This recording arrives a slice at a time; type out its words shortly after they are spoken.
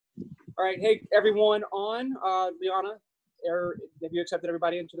All right. Hey, everyone on. Liana, have you accepted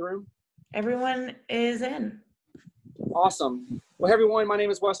everybody into the room? Everyone is in. Awesome. Well, hey, everyone, my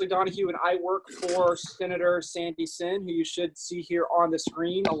name is Wesley Donahue, and I work for Senator Sandy Senn, who you should see here on the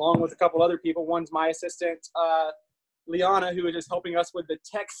screen, along with a couple other people. One's my assistant, Liana, who is just helping us with the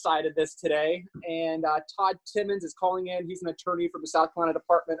tech side of this today. And Todd Timmons is calling in. He's an attorney from the South Carolina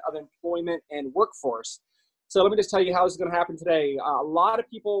Department of Employment and Workforce. So let me just tell you how this is going to happen today. A lot of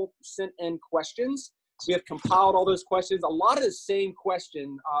people sent in questions. We have compiled all those questions. A lot of the same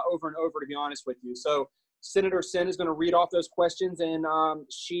question over and over, to be honest with you. So Senator Senn is going to read off those questions, and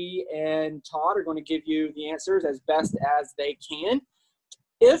she and Todd are going to give you the answers as best as they can.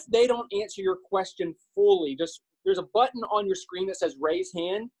 If they don't answer your question fully, there's a button on your screen that says raise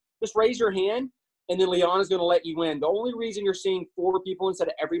hand. Just raise your hand, and then Liana's going to let you in. The only reason you're seeing 4 people instead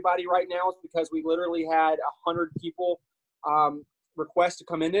of everybody right now is because we literally had 100 people request to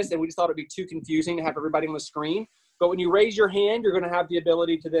come in this, and we just thought it'd be too confusing to have everybody on the screen. But when you raise your hand, you're going to have the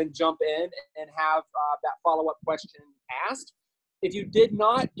ability to then jump in and have that follow-up question asked. If you did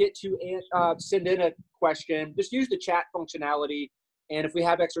not get to send in a question, just use the chat functionality. And if we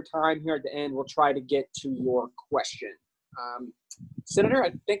have extra time here at the end, we'll try to get to your question. Senator,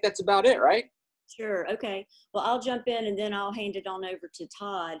 I think that's about it, right? Sure. Okay. Well, I'll jump in and then I'll hand it on over to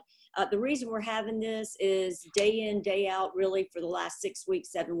Todd. The reason we're having this is day in, day out, really for the last 6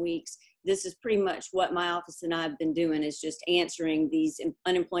 weeks, 7 weeks. This is pretty much what my office and I have been doing, is just answering these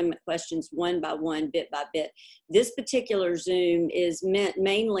unemployment questions one by one, bit by bit. This particular Zoom is meant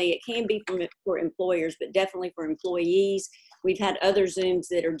mainly, it can be for employers, but definitely for employees. We've had other Zooms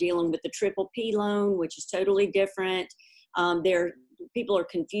that are dealing with the PPP loan, which is totally different. People are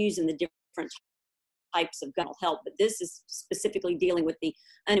confused in the different types of governmental help, but this is specifically dealing with the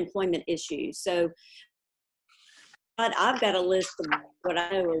unemployment issues. So I've got a list of what I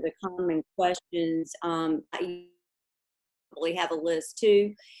know are the common questions. I probably have a list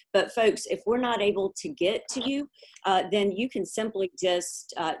too, but folks, if we're not able to get to you, then you can simply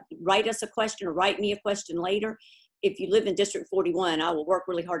just write us a question or write me a question later. If you live in District 41, I will work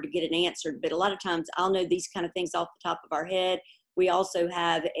really hard to get it answered, but a lot of times I'll know these kind of things off the top of our head. We also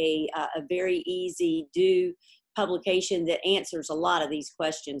have a very easy do publication that answers a lot of these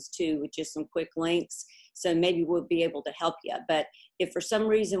questions too, with just some quick links. So maybe we'll be able to help you. But if for some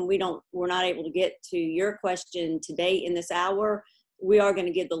reason we're not able to get to your question today in this hour, we are going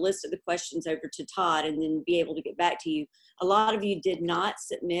to give the list of the questions over to Todd and then be able to get back to you. A lot of you did not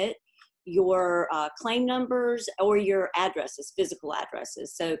submit your claim numbers or your addresses, physical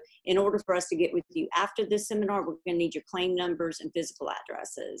addresses. So in order for us to get with you after this seminar, we're going to need your claim numbers and physical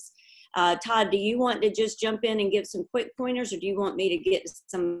addresses. Todd, do you want to just jump in and give some quick pointers, or do you want me to get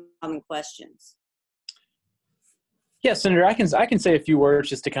some common questions? Yeah, Senator, I can say a few words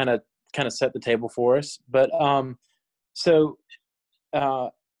just to kind of set the table for us. But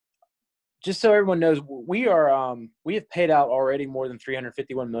just so everyone knows, we have paid out already more than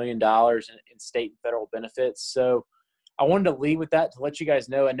 $351 million in state and federal benefits. So I wanted to lead with that to let you guys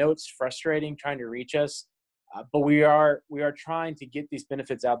know. I know it's frustrating trying to reach us, but we are trying to get these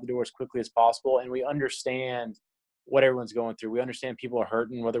benefits out the door as quickly as possible. And we understand what everyone's going through. We understand people are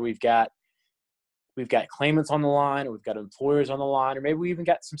hurting, whether we've got claimants on the line, or we've got employers on the line, or maybe we even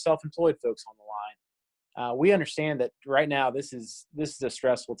got some self-employed folks on the line. We understand that right now this is a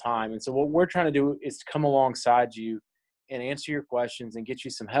stressful time. And so what we're trying to do is to come alongside you and answer your questions and get you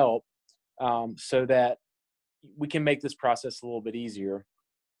some help so that we can make this process a little bit easier.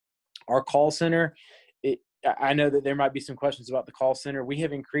 Our call center, I know that there might be some questions about the call center. We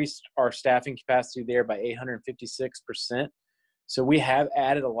have increased our staffing capacity there by 856%. So we have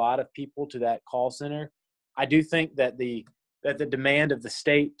added a lot of people to that call center. I do think that the demand of the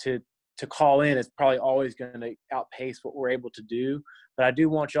state to call in is probably always going to outpace what we're able to do. But I do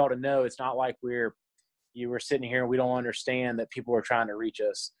want y'all to know it's not like you were sitting here and we don't understand that people are trying to reach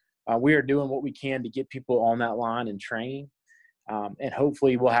us. We are doing what we can to get people on that line and train. And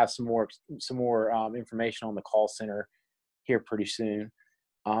hopefully we'll have some more information on the call center here pretty soon.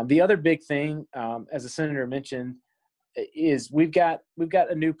 The other big thing, as the senator mentioned, is we've got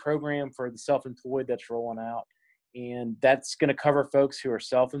a new program for the self-employed that's rolling out. And that's going to cover folks who are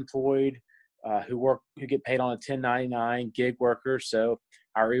self-employed, who get paid on a 1099, gig workers. So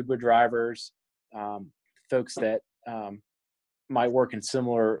our Uber drivers, folks that might work in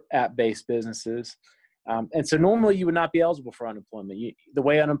similar app-based businesses. And so normally you would not be eligible for unemployment. The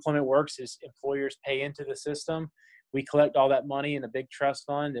way unemployment works is employers pay into the system. We collect all that money in a big trust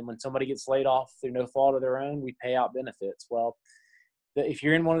fund. And when somebody gets laid off through no fault of their own, we pay out benefits. Well, if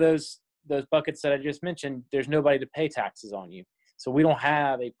you're in one of those buckets that I just mentioned, there's nobody to pay taxes on you. So we don't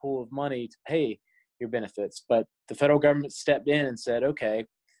have a pool of money to pay your benefits. But the federal government stepped in and said, okay,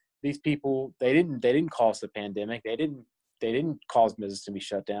 these people, they didn't cause the pandemic. They didn't cause business to be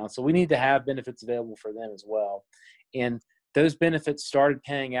shut down. So we need to have benefits available for them as well. And those benefits started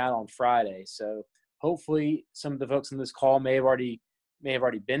paying out on Friday. So hopefully some of the folks on this call may have already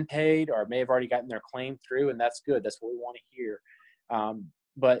been paid or may have already gotten their claim through, and that's good. That's what we want to hear.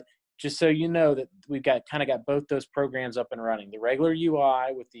 But just so you know that we've got both those programs up and running. The regular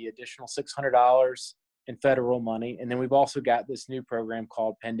UI with the additional $600 in federal money, and then we've also got this new program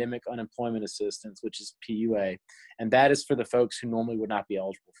called Pandemic Unemployment Assistance, which is PUA, and that is for the folks who normally would not be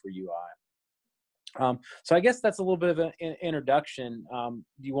eligible for UI. So I guess that's a little bit of an introduction. Do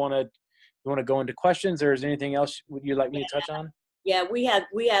you want to go into questions, or is there anything else you'd like me to touch on? Yeah, we have,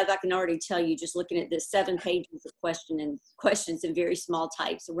 I can already tell you, just looking at this, 7 pages of questions in very small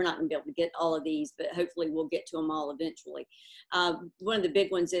type. So we're not gonna be able to get all of these, but hopefully we'll get to them all eventually. One of the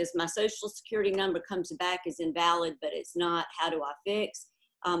big ones is my social security number comes back as invalid, but it's not, how do I fix?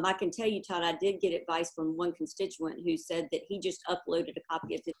 I can tell you, Todd, I did get advice from one constituent who said that he just uploaded a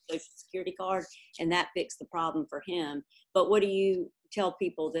copy of his social security card and that fixed the problem for him. But what do you tell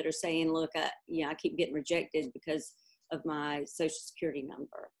people that are saying, look, I keep getting rejected because of my social security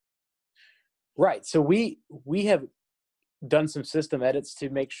number? Right. So we have done some system edits to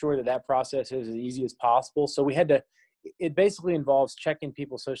make sure that process is as easy as possible. So it basically involves checking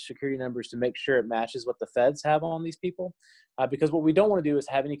people's social security numbers to make sure it matches what the feds have on these people. Because what we don't want to do is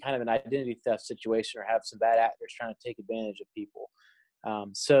have any kind of an identity theft situation or have some bad actors trying to take advantage of people.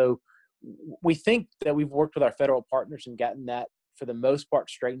 So we think that we've worked with our federal partners and gotten that for the most part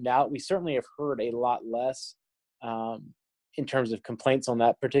straightened out. We certainly have heard a lot less in terms of complaints on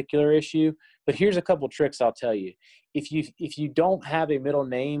that particular issue. But here's a couple tricks I'll tell you. If you don't have a middle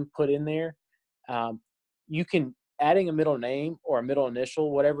name put in there, you can, adding a middle name or a middle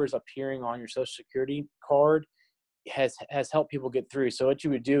initial, whatever is appearing on your social security card, has helped people get through. So what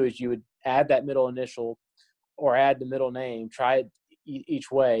you would do is you would add that middle initial or add the middle name, try it each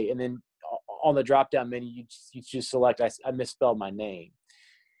way, and then on the drop-down menu, you just select, I misspelled my name.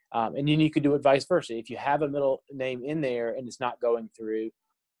 And then you could do it vice versa. If you have a middle name in there and it's not going through,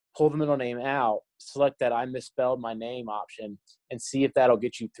 pull the middle name out, select that I misspelled my name option, and see if that'll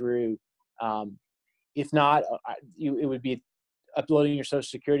get you through. If not, it would be uploading your social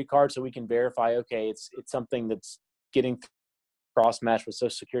security card so we can verify, okay, it's something that's getting cross-matched with Social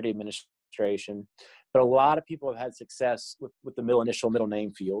Security Administration. But a lot of people have had success with the middle initial, middle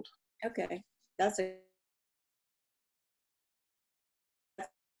name field. Okay, that's a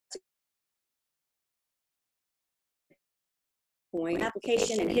point.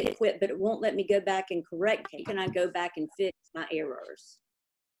 Application and hit quit, but it won't let me go back and correct it. Can I go back and fix my errors?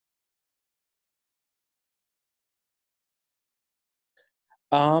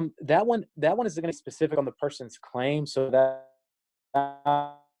 That one is going to be specific on the person's claim, so that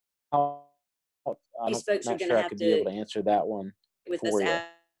I'm These folks are not going sure to I have could to be able to answer that one with for this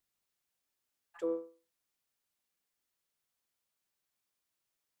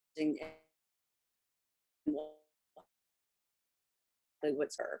you.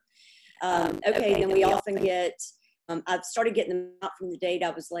 What's her? Okay, then we often get, I've started getting them out from the date I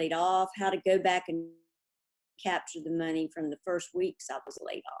was laid off, how to go back and capture the money from the first weeks I was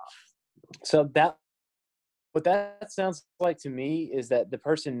laid off. So what that sounds like to me is that the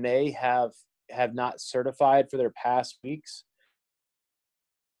person may have not certified for their past weeks.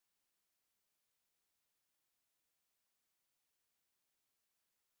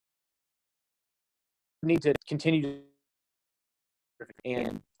 Need to continue to,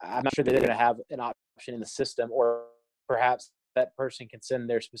 and I'm not sure that they're going to have an option in the system, or perhaps that person can send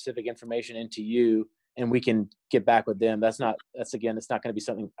their specific information into you and we can get back with them. It's not going to be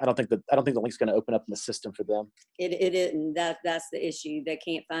something, I don't think the link's going to open up in the system for them. It isn't. That's the issue. They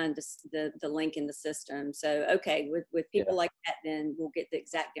can't find the link in the system. So, okay, with people like that, then we'll get the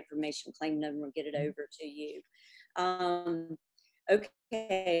exact information, claim number, and get it over to you.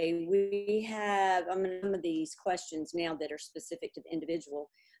 Okay, we have some of these questions now that are specific to the individual.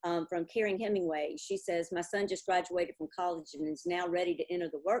 From Karen Hemingway, she says, my son just graduated from college and is now ready to enter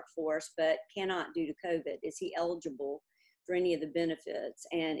the workforce, but cannot due to COVID. Is he eligible for any of the benefits?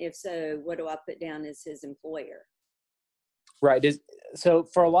 And if so, what do I put down as his employer? Right. So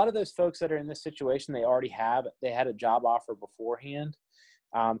for a lot of those folks that are in this situation, they had a job offer beforehand.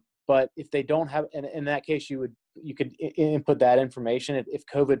 But if they don't have, in that case, you could input that information if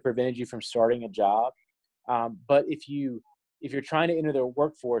COVID prevented you from starting a job. But if you're trying to enter the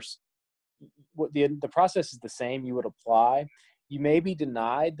workforce, the process is the same. You would apply. You may be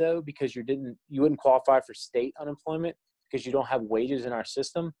denied though because you wouldn't qualify for state unemployment because you don't have wages in our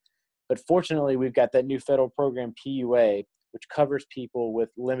system. But fortunately, we've got that new federal program, PUA, which covers people with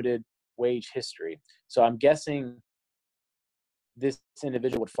limited wage history. So I'm guessing this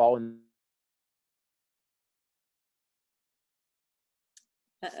individual would fall in.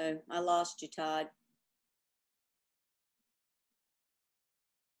 Uh-oh, I lost you, Todd.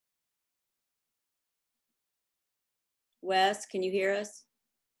 Wes, can you hear us?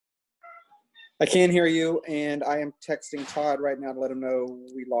 I can hear you, and I am texting Todd right now to let him know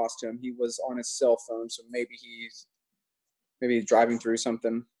we lost him. He was on his cell phone, so maybe he's driving through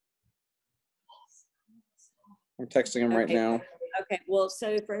something. I'm texting him right now. Okay, well,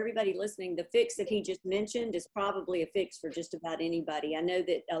 so for everybody listening, the fix that he just mentioned is probably a fix for just about anybody. I know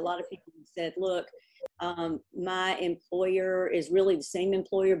that a lot of people have said, look, my employer is really the same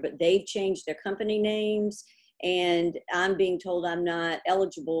employer, but they've changed their company names, and I'm being told I'm not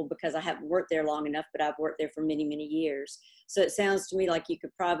eligible because I haven't worked there long enough, but I've worked there for many, many years. So it sounds to me like you could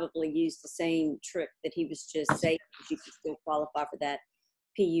probably use the same trick that he was just saying, you could still qualify for that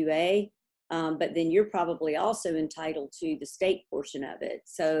PUA. But then you're probably also entitled to the state portion of it.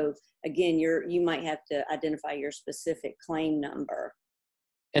 So again, you might have to identify your specific claim number.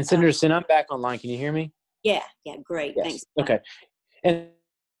 And Senator Senn, I'm back online. Can you hear me? Yeah, great. Yes. Thanks. Okay. And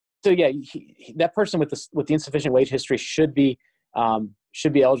so yeah, that person with the insufficient wage history should be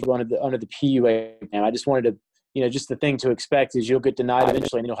eligible under the PUA. And I just wanted to, just the thing to expect is you'll get denied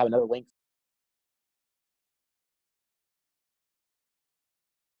eventually, and you'll have another link.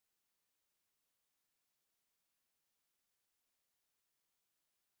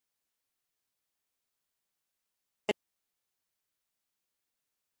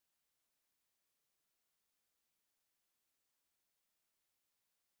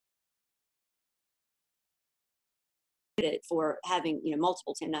 For having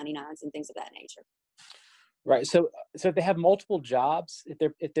multiple 1099s and things of that nature. Right. So if they have multiple jobs,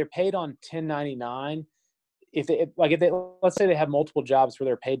 if they're paid on 1099, let's say they have multiple jobs where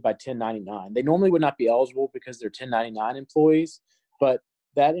they're paid by 1099, they normally would not be eligible because they're 1099 employees. But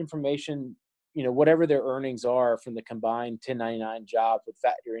that information, whatever their earnings are from the combined 1099 jobs would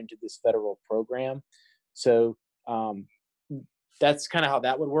factor into this federal program. So that's kind of how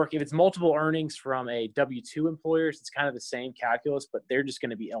that would work. If it's multiple earnings from a W-2 employer, it's kind of the same calculus, but they're just going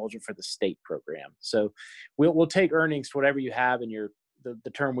to be eligible for the state program. So we'll take earnings for whatever you have in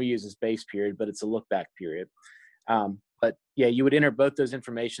the term we use is base period, but it's a look back period. But yeah, you would enter both those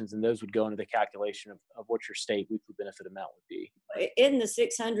informations, and those would go into the calculation of what your state weekly benefit amount would be. In the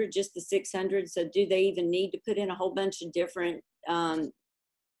 600, just the 600. So do they even need to put in a whole bunch of different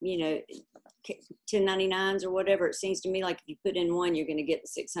 1099s or whatever? It seems to me like if you put in one, you're going to get the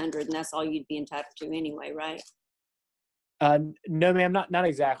 600, and that's all you'd be entitled to anyway, right? No, ma'am, not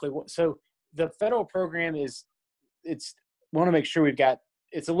exactly. So the federal program want to make sure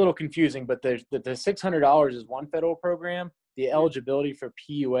it's a little confusing, but the $600 is one federal program. The eligibility for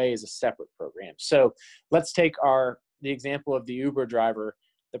PUA is a separate program. So let's take the example of the Uber driver.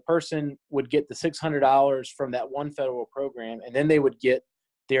 The person would get the $600 from that one federal program, and then they would get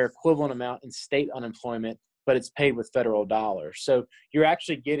their equivalent amount in state unemployment, but it's paid with federal dollars. So you're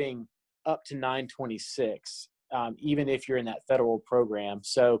actually getting up to $926, even if you're in that federal program.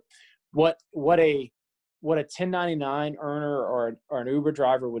 So what a 1099 earner or an Uber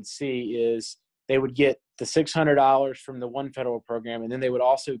driver would see is they would get the $600 from the one federal program, and then they would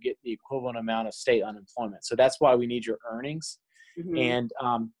also get the equivalent amount of state unemployment. So that's why we need your earnings. Mm-hmm. And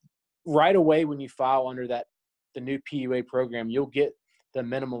right away when you file under the new PUA program, you'll get the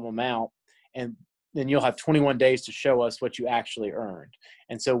minimum amount, and then you'll have 21 days to show us what you actually earned.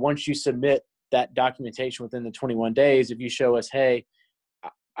 And so once you submit that documentation within the 21 days, if you show us, hey,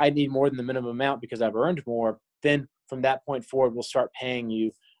 I need more than the minimum amount because I've earned more, then from that point forward, we'll start paying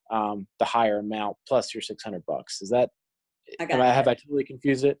you the higher amount plus your $600. Is that, have I totally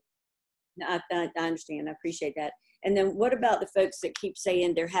confused it? No, I understand. I appreciate that. And then what about the folks that keep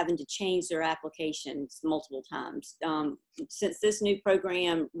saying they're having to change their applications multiple times? Since this new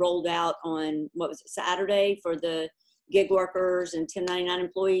program rolled out on, Saturday for the gig workers and 1099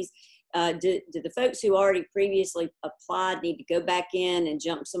 employees, do the folks who already previously applied need to go back in and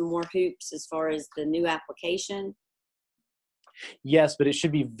jump some more hoops as far as the new application? Yes, but it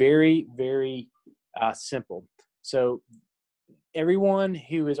should be very, very simple. So everyone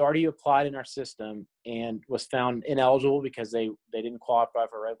who has already applied in our system and was found ineligible because they didn't qualify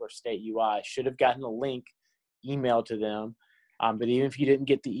for a regular state UI should have gotten a link emailed to them. But even if you didn't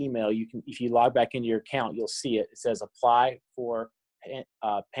get the email, if you log back into your account, you'll see it. It says apply for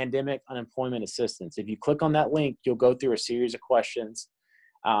pandemic unemployment assistance. If you click on that link, you'll go through a series of questions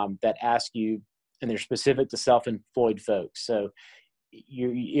that ask you and they're specific to self-employed folks. So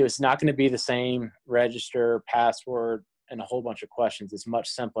it's not going to be the same register, password, and a whole bunch of questions. It's much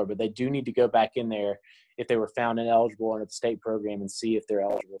simpler, but they do need to go back in there if they were found ineligible under the state program and see if they're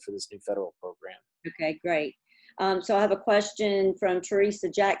eligible for this new federal program. Okay, great. So I have a question from Teresa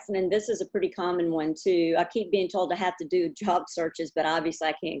Jackson, and this is a pretty common one too. I keep being told I have to do job searches, but obviously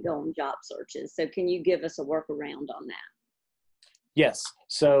I can't go on job searches. So can you give us a workaround on that? Yes.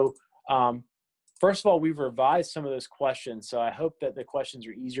 So first of all, we've revised some of those questions. So I hope that the questions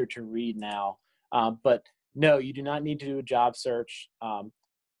are easier to read now. But no, you do not need to do a job search.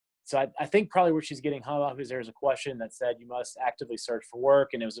 So I think probably where she's getting hung up is there's a question that said you must actively search for work,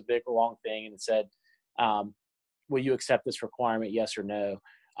 and it was a big long thing, and it said, will you accept this requirement, yes or no?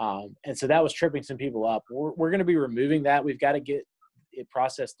 And so that was tripping some people up. We're going to be removing that. We've got to get it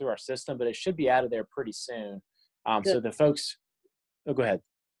processed through our system, but it should be out of there pretty soon. So the folks, go ahead.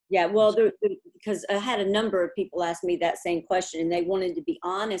 Yeah, well, because I had a number of people ask me that same question, and they wanted to be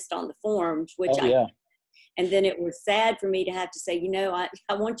honest on the forms, which and then it was sad for me to have to say,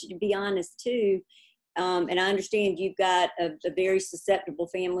 I want you to be honest too. And I understand you've got a very susceptible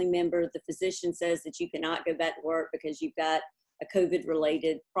family member. The physician says that you cannot go back to work because you've got a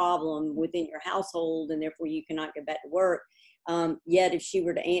COVID-related problem within your household, and therefore you cannot go back to work. Yet if she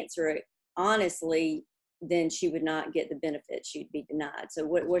were to answer it honestly, then she would not get the benefits. She'd be denied. So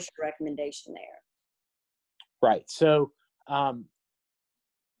what's your recommendation there? Right. So,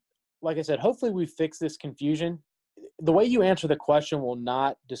 like I said, hopefully we fix this confusion. The way you answer the question will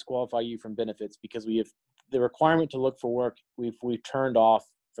not disqualify you from benefits, because we have the requirement to look for work. We've turned off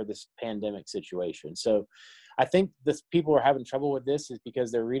for this pandemic situation. So I think people are having trouble with this is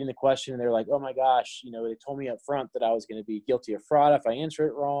because they're reading the question and they're like, oh my gosh, they told me up front that I was going to be guilty of fraud if I answer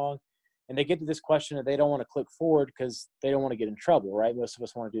it wrong. And they get to this question and they don't want to click forward because they don't want to get in trouble, right? Most of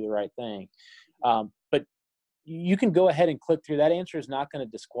us want to do the right thing. But you can go ahead and click through. That answer is not going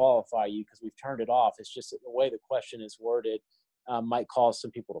to disqualify you because we've turned it off. It's just that the way the question is worded might cause some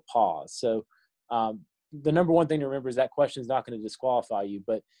people to pause. So the number one thing to remember is that question is not going to disqualify you.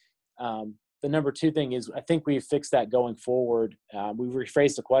 But the number two thing is I think we've fixed that going forward. We've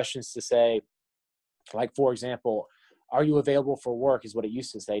rephrased the questions to say, like, for example, are you available for work is what it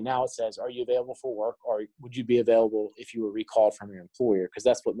used to say. Now it says, are you available for work, or would you be available if you were recalled from your employer? Because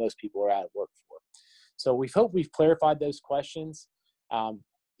that's what most people are out of work for. So we hope we've clarified those questions. But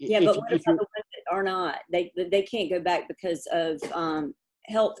what about the ones that are not? They can't go back because of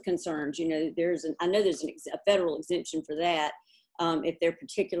health concerns. I know there's a federal exemption for that if they're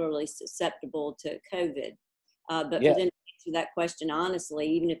particularly susceptible to COVID. But for them to answer that question honestly,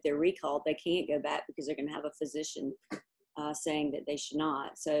 even if they're recalled, they can't go back because they're going to have a physician saying that they should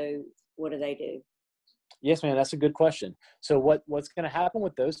not. So what do they do? Yes, ma'am. That's a good question. So what's going to happen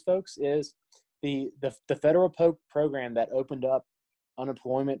with those folks is the federal program that opened up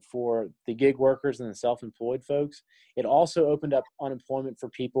unemployment for the gig workers and the self-employed folks, it also opened up unemployment for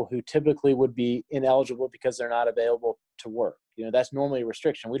people who typically would be ineligible because they're not available to work. That's normally a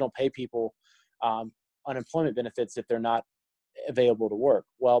restriction. We don't pay people unemployment benefits if they're not available to work.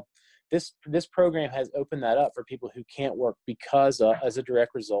 Well, this program has opened that up for people who can't work because as a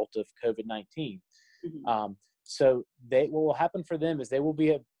direct result of COVID-19. Mm-hmm. So what will happen for them is they will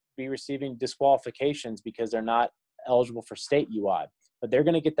be receiving disqualifications because they're not eligible for state UI, but they're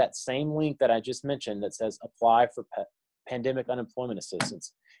going to get that same link that I just mentioned that says apply for pandemic unemployment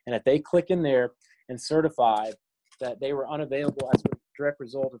assistance. And if they click in there and certify that they were unavailable as a direct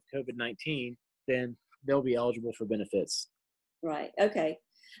result of COVID-19, then they'll be eligible for benefits. Right. Okay.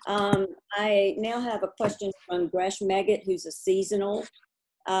 I now have a question from Gresh Meggett, who's a seasonal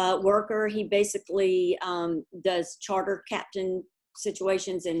worker. He basically does charter captain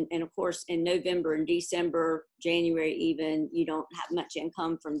situations, and of course in November and December, January even, you don't have much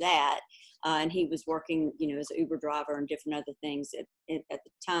income from that. And he was working, as an Uber driver and different other things at the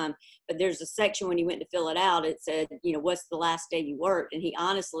time. But there's a section when he went to fill it out, it said, what's the last day you worked? And he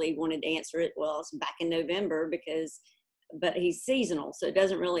honestly wanted to answer it, well, it's back in November but he's seasonal. So it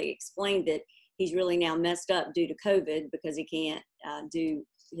doesn't really explain that he's really now messed up due to COVID because he can't do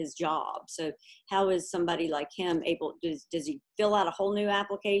his job. So how is somebody like him able, does he fill out a whole new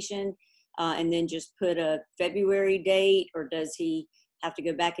application and then just put a February date, or does he have to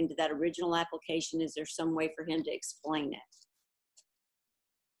go back into that original application? Is there some way for him to explain it?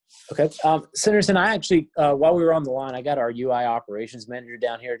 Okay. Senator Senn, I actually, while we were on the line, I got our UI operations manager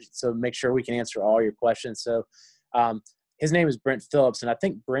down here so make sure we can answer all your questions. So his name is Brent Phillips, and I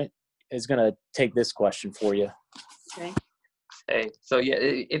think Brent is going to take this question for you. Okay. Hey, so yeah,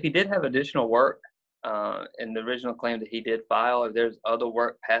 if he did have additional work in the original claim that he did file, if there's other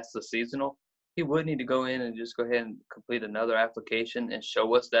work past the seasonal, he would need to go in and just go ahead and complete another application and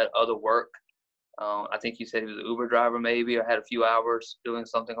show us that other work. I think you said he was an Uber driver maybe, or had a few hours doing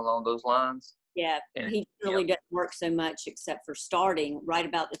something along those lines. Yeah, And he really doesn't work so much except for starting right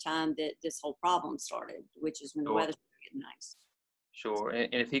about the time that this whole problem started, which is when the Sure. weather's getting nice. Sure.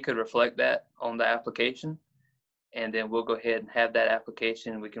 And if he could reflect that on the application, and then we'll go ahead and have that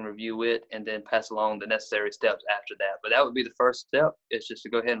application, we can review it and then pass along the necessary steps after that. But that would be the first step, is just to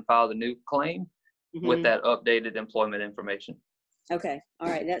go ahead and file the new claim with Mhm. that updated employment information. Okay, all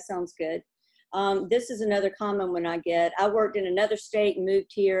right, that sounds good. This is another common one I get. I worked in another state and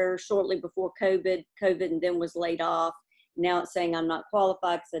moved here shortly before COVID, and then was laid off. Now it's saying I'm not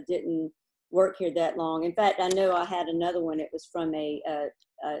qualified because I didn't work here that long. In fact, I know I had another one. It was from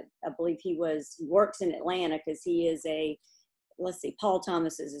I believe he works in Atlanta because he is let's see, Paul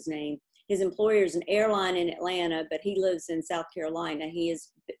Thomas is his name. His employer is an airline in Atlanta, but he lives in South Carolina. He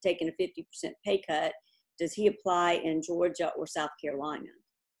has taken a 50% pay cut. Does he apply in Georgia or South Carolina?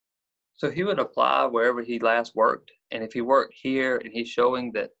 So he would apply wherever he last worked. And if he worked here and he's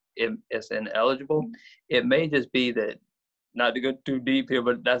showing that it's ineligible, it may just be that, not to go too deep here,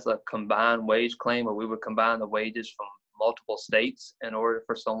 but that's a combined wage claim, where we would combine the wages from multiple states in order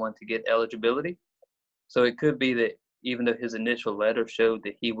for someone to get eligibility. So it could be that even though his initial letter showed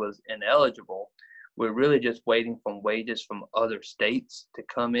that he was ineligible, we're really just waiting for wages from other states to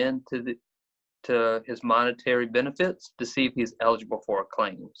come in to his monetary benefits to see if he's eligible for a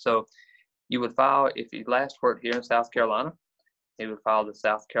claim. So you would file, if he last worked here in South Carolina, he would file the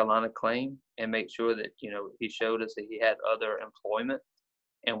South Carolina claim and make sure that, he showed us that he had other employment,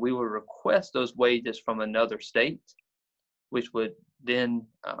 and we would request those wages from another state, which would then,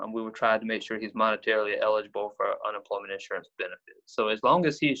 we would try to make sure he's monetarily eligible for unemployment insurance benefits. So as long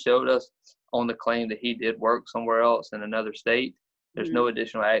as he showed us on the claim that he did work somewhere else in another state, there's no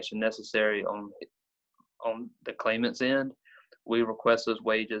additional action necessary on the claimant's end. We request those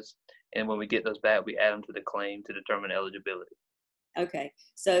wages, and when we get those back, we add them to the claim to determine eligibility. Okay,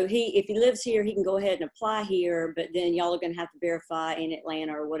 so if he lives here, he can go ahead and apply here, but then y'all are going to have to verify in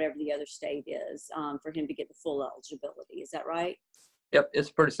Atlanta or whatever the other state is for him to get the full eligibility. Is that right? Yep, it's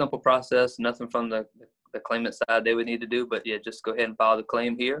a pretty simple process. Nothing from the claimant side they would need to do, but yeah, just go ahead and file the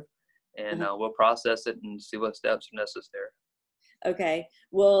claim here, and we'll process it and see what steps are necessary. Okay,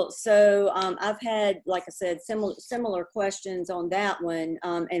 well, so I've had, like I said, similar questions on that one,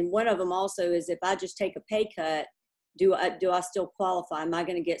 and one of them also is, if I just take a pay cut, do I still qualify? Am I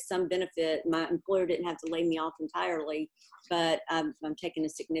going to get some benefit? My employer didn't have to lay me off entirely, but I'm taking a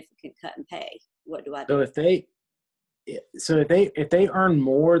significant cut in pay. What do I do? So if they earn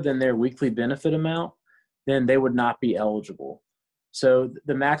more than their weekly benefit amount, then they would not be eligible. So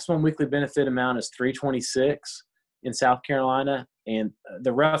the maximum weekly benefit amount is $326 in South Carolina, and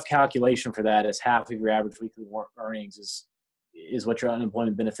the rough calculation for that is half of your average weekly earnings is what your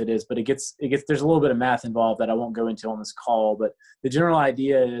unemployment benefit is. But it gets there's a little bit of math involved that I won't go into on this call. But the general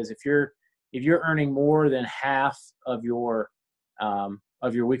idea is, if you're earning more than half of your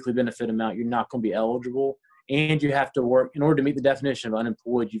weekly benefit amount, you're not going to be eligible. And you have to work, in order to meet the definition of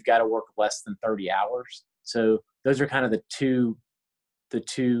unemployed, you've got to work less than 30 hours. So those are kind of the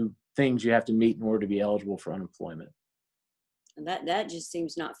two things you have to meet in order to be eligible for unemployment. And that just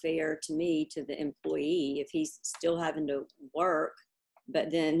seems not fair to me, to the employee, if he's still having to work,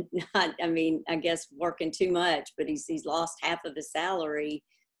 but then not, I guess working too much, but he's lost half of his salary.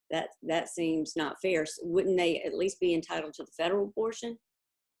 That seems not fair. So wouldn't they at least be entitled to the federal portion?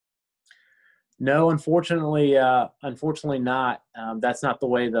 No, unfortunately not. That's not the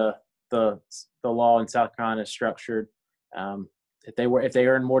way the law in South Carolina is structured. If they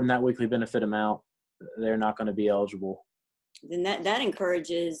earn more than that weekly benefit amount, they're not going to be eligible. Then that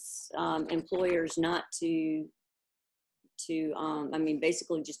encourages employers not to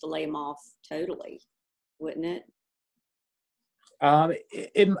basically just to lay them off totally, wouldn't it?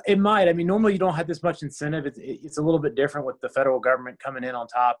 It might. Normally you don't have this much incentive. It's a little bit different with the federal government coming in on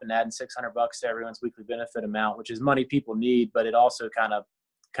top and adding $600 to everyone's weekly benefit amount, which is money people need, but it also kind of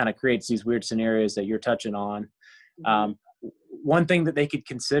creates these weird scenarios that you're touching on. Mm-hmm. One thing that they could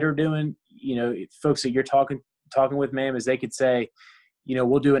consider doing, folks that you're talking with, ma'am, is they could say,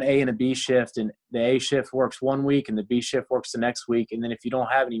 we'll do an A and a B shift, and the A shift works one week and the B shift works the next week. And then if you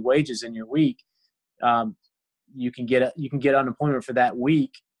don't have any wages in your week, you can get unemployment for that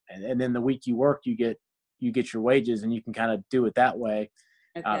week, and then the week you work, you get your wages, and you can kind of do it that way,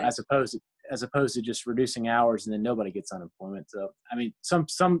 okay. As opposed to just reducing hours and then nobody gets unemployment. So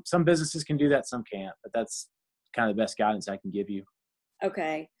some businesses can do that, some can't, but that's kind of the best guidance I can give you.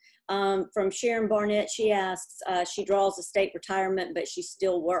 Okay. From Sharon Barnett, she asks, she draws a state retirement, but she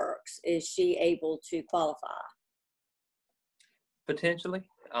still works. Is she able to qualify? Potentially,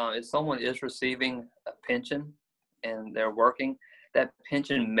 if someone is receiving a pension and they're working, that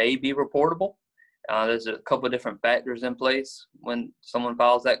pension may be reportable. There's a couple of different factors in place when someone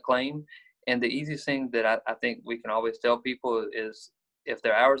files that claim. And the easiest thing that I think we can always tell people is if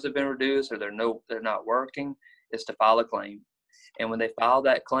their hours have been reduced or they're not working, is to file a claim. And when they file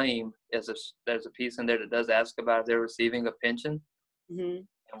that claim, there's a piece in there that does ask about if they're receiving a pension. Mm-hmm.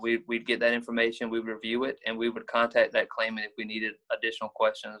 And we'd get that information, we'd review it, and we would contact that claimant if we needed additional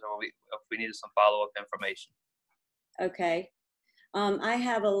questions or if we needed some follow-up information. Okay. I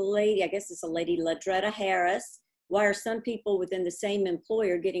have a lady, I guess it's a lady, Ladretta Harris. Why are some people within the same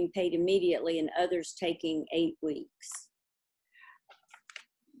employer getting paid immediately and others taking 8 weeks?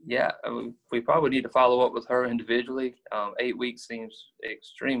 Yeah, we probably need to follow up with her individually. 8 weeks seems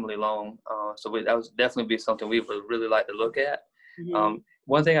extremely long. So that would definitely be something we would really like to look at. Mm-hmm.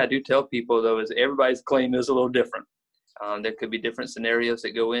 One thing I do tell people, though, is everybody's claim is a little different. There could be different scenarios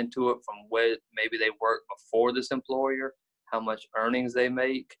that go into it, from where maybe they worked before this employer, how much earnings they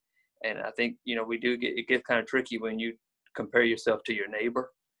make. And I think, it gets kind of tricky when you compare yourself to your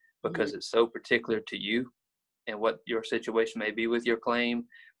neighbor, because it's so particular to you and what your situation may be with your claim,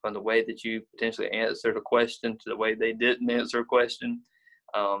 from the way that you potentially answered a question to the way they didn't answer a question.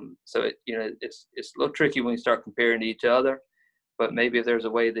 So it's a little tricky when you start comparing to each other. But maybe if there's a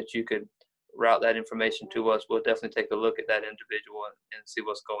way that you could route that information to us, we'll definitely take a look at that individual and see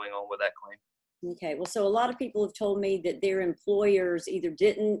what's going on with that claim. Okay, well, so a lot of people have told me that their employers either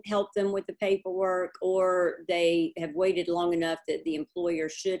didn't help them with the paperwork, or they have waited long enough that the employer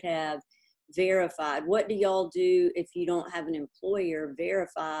should have verified. What do y'all do if you don't have an employer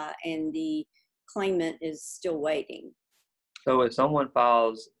verify and the claimant is still waiting? So if someone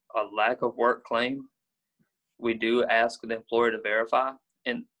files a lack of work claim, we do ask the employer to verify.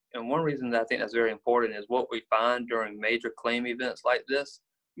 And one reason that I think that's very important is what we find during major claim events like this,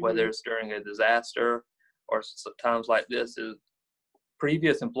 whether it's during a disaster or times like this, is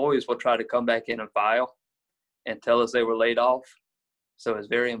previous employees will try to come back in and file and tell us they were laid off. So it's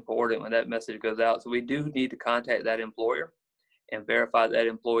very important when that message goes out. So we do need to contact that employer and verify that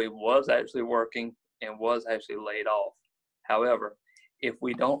employee was actually working and was actually laid off. However, if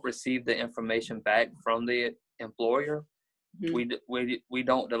we don't receive the information back from the employer, we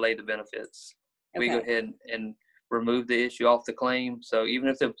don't delay the benefits. Okay. We go ahead and remove the issue off the claim. So even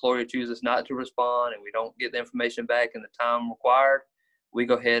if the employer chooses not to respond and we don't get the information back in the time required, we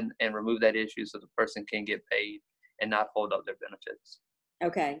go ahead and remove that issue so the person can get paid and not hold up their benefits.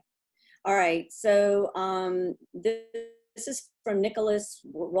 Okay. All right. So this is from Nicholas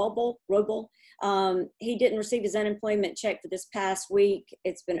Robel. He didn't receive his unemployment check for this past week.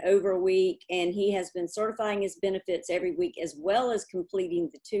 It's been over a week, and he has been certifying his benefits every week, as well as completing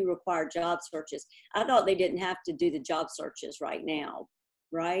the 2 required job searches. I thought they didn't have to do the job searches right now,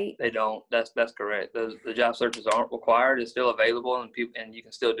 right? They don't. That's correct. The job searches aren't required. It's still available, and you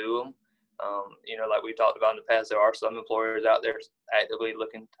can still do them. Like we talked about in the past, there are some employers out there actively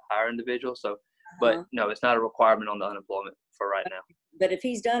looking to hire individuals. So, but no, it's not a requirement on the unemployment for right now. But if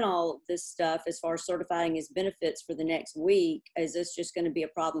he's done all this stuff as far as certifying his benefits for the next week, is this just going to be a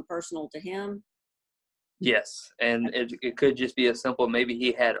problem personal to him? Yes, and it could just be as simple. Maybe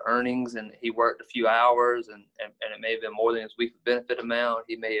he had earnings and he worked a few hours, and it may have been more than his weekly benefit amount.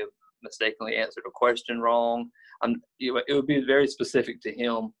 He may have mistakenly answered a question wrong. It would be very specific to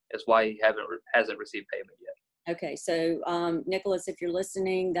him as why he hasn't received payment yet. Okay, so Nicholas, if you're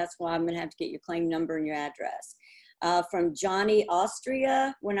listening, that's why I'm going to have to get your claim number and your address. From Johnny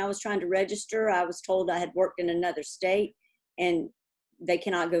Austria, when I was trying to register, I was told I had worked in another state, and they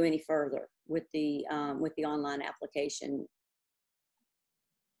cannot go any further with the online application.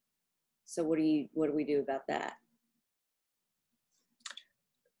 So what do we do about that?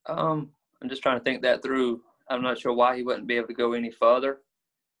 I'm just trying to think that through. I'm not sure why he wouldn't be able to go any further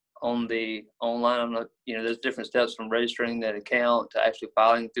on the online. I'm not, there's different steps from registering that account to actually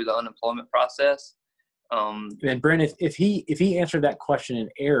filing through the unemployment process. And Brent, if he answered that question in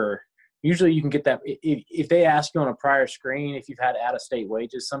error, usually you can get that if they ask you on a prior screen if you've had out-of-state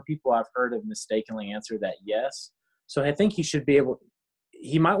wages. Some people I've heard have mistakenly answered that yes. So I think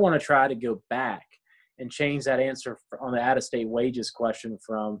he might want to try to go back and change that answer on the out-of-state wages question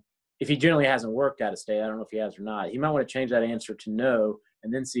from, if he generally hasn't worked out of state, I don't know if he has or not, he might want to change that answer to no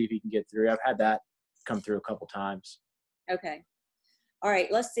and then see if he can get through. I've had that come through a couple times. Okay. All right,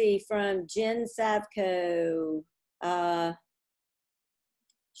 let's see, from Jen Savco.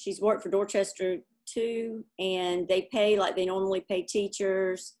 She's worked for Dorchester W-2, and they pay like they normally pay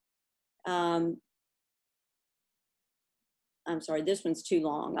teachers. I'm sorry, this one's too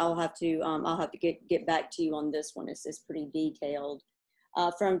long. I'll have to get back to you on this one. It's pretty detailed.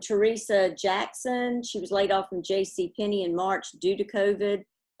 From Teresa Jackson, she was laid off from JCPenney in March due to COVID,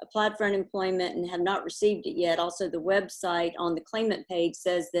 applied for unemployment and have not received it yet. Also, the website on the claimant page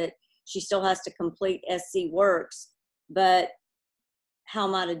says that she still has to complete SC Works, but how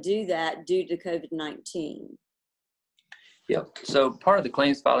am I to do that due to COVID-19? Yep. So part of the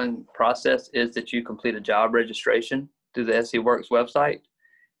claims filing process is that you complete a job registration through the SC Works website.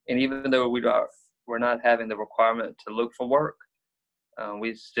 And even though we're not having the requirement to look for work,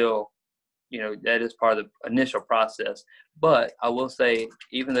 we still, that is part of the initial process. But I will say,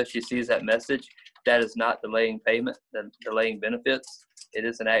 even though she sees that message, that is not delaying payment, delaying benefits. It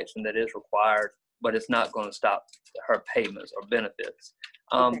is an action that is required, but it's not going to stop her payments or benefits.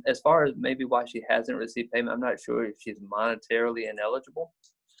 Okay. As far as maybe why she hasn't received payment, I'm not sure if she's monetarily ineligible.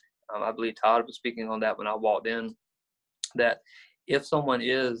 I believe Todd was speaking on that when I walked in, that if someone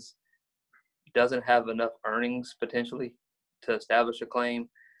doesn't have enough earnings potentially to establish a claim,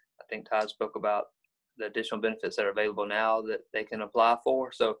 I think Todd spoke about the additional benefits that are available now that they can apply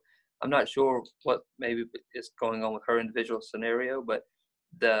for. So I'm not sure what maybe is going on with her individual scenario, but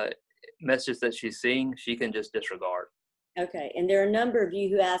the message that she's seeing, she can just disregard. Okay, and there are a number of you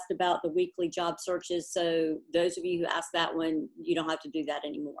who asked about the weekly job searches. So those of you who asked that one, you don't have to do that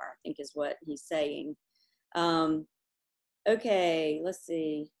anymore, I think is what he's saying. Okay, let's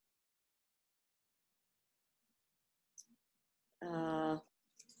see.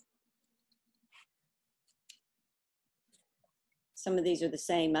 Some of these are the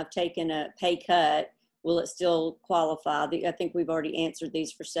same. I've taken a pay cut. Will it still qualify? I think we've already answered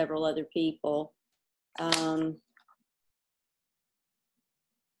these for several other people. Oh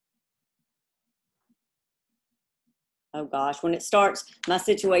gosh, when it starts, my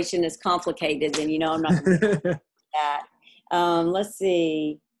situation is complicated, and I'm not going to do that. Let's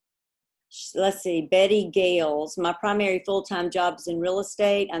see. Betty Gales. My primary full-time job is in real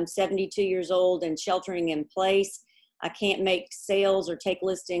estate. I'm 72 years old and sheltering in place. I can't make sales or take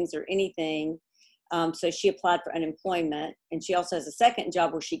listings or anything. So she applied for unemployment, and she also has a second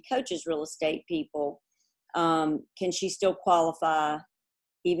job where she coaches real estate people. Can she still qualify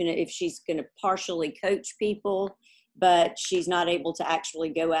even if she's going to partially coach people, but she's not able to actually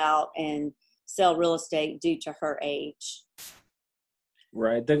go out and sell real estate due to her age?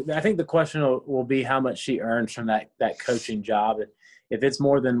 Right. I think the question will be how much she earns from that coaching job. If it's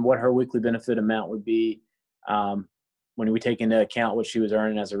more than what her weekly benefit amount would be, when we take into account what she was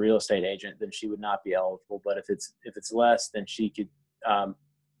earning as a real estate agent, then she would not be eligible. But if it's less, then she could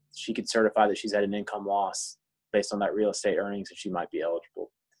certify that she's had an income loss based on that real estate earnings, and she might be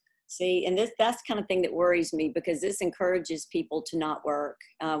eligible. See, and that's the kind of thing that worries me, because this encourages people to not work.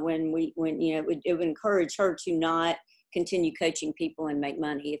 It would encourage her to not continue coaching people and make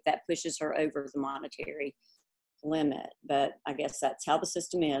money if that pushes her over the monetary limit. But I guess that's how the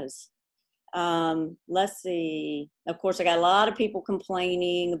system is. Let's see. Of course, I got a lot of people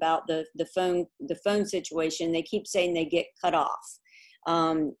complaining about the phone situation. They keep saying they get cut off.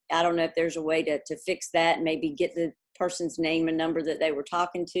 I don't know if there's a way to fix that, maybe get the person's name and number that they were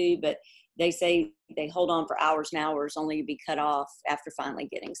talking to, but they say they hold on for hours and hours only to be cut off after finally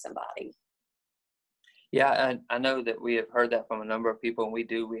getting somebody. Yeah, I know that we have heard that from a number of people, and we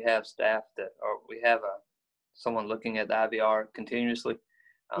have staff we have someone looking at the IVR continuously,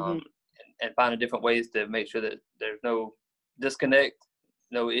 and finding different ways to make sure that there's no disconnect,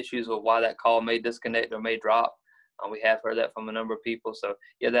 no issues with why that call may disconnect or may drop. We have heard that from a number of people. So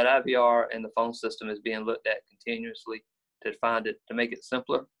yeah, that IVR and the phone system is being looked at continuously to make it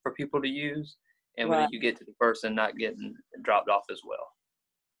simpler for people to use, and when you get to the person not getting dropped off as well.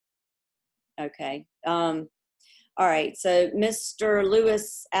 Okay. All right. So Mr.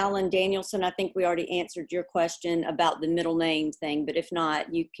 Lewis Allen Danielson, I think we already answered your question about the middle name thing, but if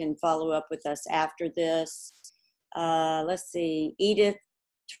not, you can follow up with us after this. Let's see. Edith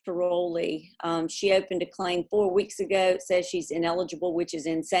Tiroli. She opened a claim 4 weeks ago. It says she's ineligible, which is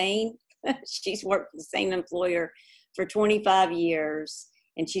insane. She's worked for the same employer for 25 years,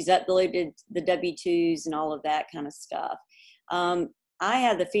 and she's uploaded the W-2s and all of that kind of stuff. I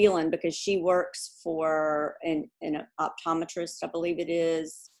have the feeling, because she works for an optometrist, I believe it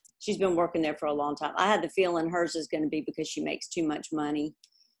is. She's been working there for a long time. I had the feeling hers is going to be because she makes too much money.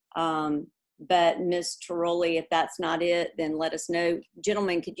 But Ms. Tiroli, if that's not it, then let us know.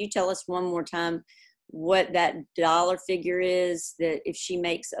 Gentlemen, could you tell us one more time what that dollar figure is, that if she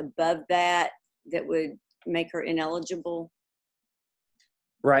makes above that would make her ineligible?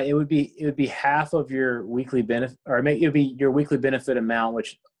 Right. It would be half of your weekly benefit, or it would be your weekly benefit amount,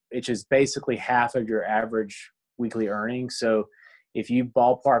 which is basically half of your average weekly earnings. So if you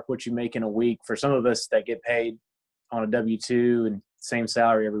ballpark what you make in a week, for some of us that get paid on a W-2 and same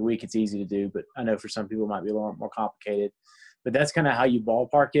salary every week, it's easy to do. But I know for some people it might be a little more complicated. But that's kind of how you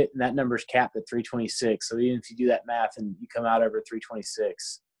ballpark it, and that number's capped at 326. So even if you do that math and you come out over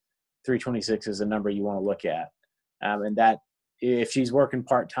 326 is a number you want to look at. And that, if she's working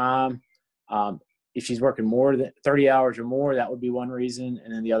part-time, if she's working more than 30 hours or more, that would be one reason.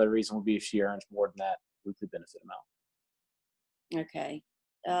 And then the other reason would be if she earns more than that weekly benefit amount. Okay.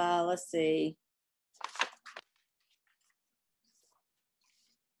 Let's see.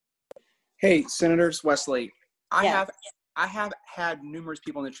 Hey, Senators, Wesley. I Yeah. have had numerous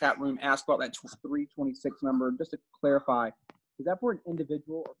people in the chat room ask about that 326 number. Just to clarify, is that for an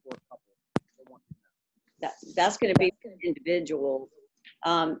individual or for a couple? They want to know. That's going to be for individuals,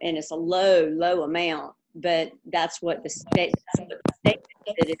 and it's a low amount, but that's what the state benefit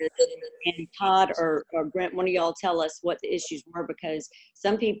is. And Todd or Brent, one of y'all tell us what the issues were, because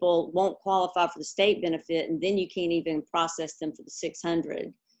some people won't qualify for the state benefit, and then you can't even process them for the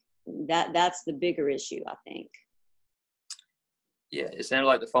 600. That's the bigger issue, I think. Yeah, it sounded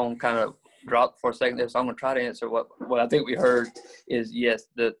like the phone kind of dropped for a second there, so I'm going to try to answer what I think we heard is, yes,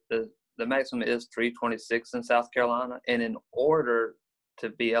 the maximum is 326 in South Carolina, and in order to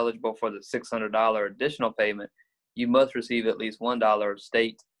be eligible for the $600 additional payment, you must receive at least $1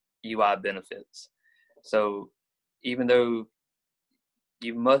 state UI benefits. So even though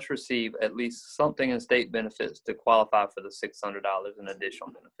you must receive at least something in state benefits to qualify for the $600 in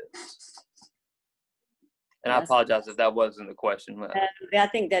additional benefits. And I apologize if that wasn't the question. I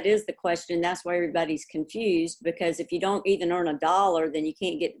think that is the question. That's why everybody's confused, because if you don't even earn $1, then you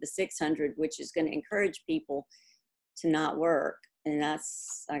can't get to the 600, which is going to encourage people to not work. And I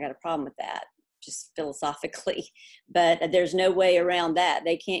got a problem with that, just philosophically. But there's no way around that.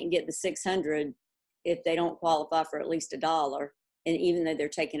 They can't get the 600 if they don't qualify for at least $1. And even though they're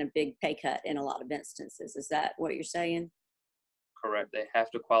taking a big pay cut in a lot of instances. Is that what you're saying? Correct. They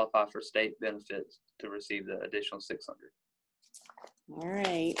have to qualify for state benefits to receive the additional 600. All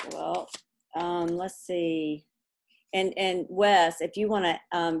right. Well, let's see. And Wes, if you want to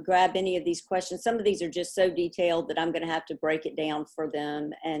grab any of these questions, some of these are just so detailed that I'm going to have to break it down for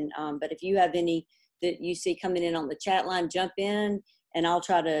them. And but if you have any that you see coming in on the chat line, jump in, and I'll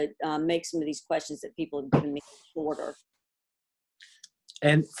try to make some of these questions that people have given me shorter.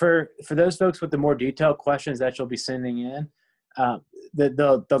 And for those folks with the more detailed questions that you'll be sending in,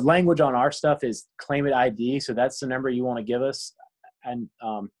 the language on our stuff is claim it ID. So that's the number you want to give us. And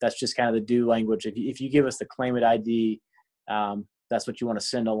that's just kind of the due language. If you give us the claim it ID, that's what you want to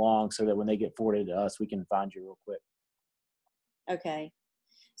send along so that when they get forwarded to us, we can find you real quick. Okay.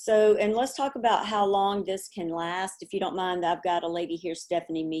 So, and let's talk about how long this can last. If you don't mind, I've got a lady here,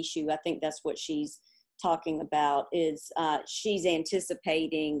 Stephanie Mishu. I think that's what she's talking about, is she's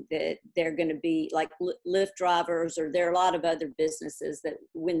anticipating that they're going to be like Lyft drivers, or there are a lot of other businesses that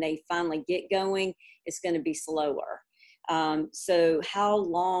when they finally get going, it's going to be slower. So how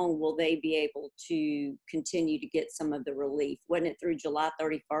long will they be able to continue to get some of the relief? Wasn't it through July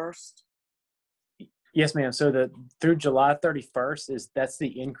 31st? Yes, ma'am. So through July 31st that's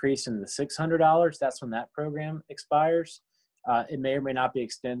the increase in the $600. That's when that program expires. It may or may not be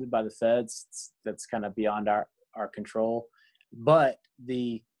extended by the feds. That's kind of beyond our control. But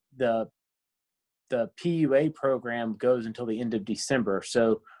the PUA program goes until the end of December.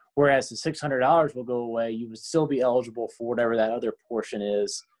 So whereas the $600 will go away, you would still be eligible for whatever that other portion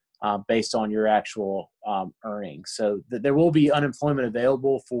is based on your actual earnings. So there will be unemployment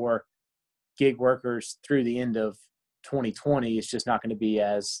available for gig workers through the end of 2020. It's just not going to be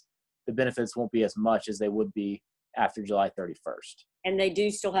the benefits won't be as much as they would be after July 31st. And they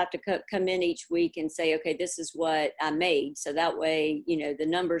do still have to come in each week and say, okay, this is what I made. So that way, the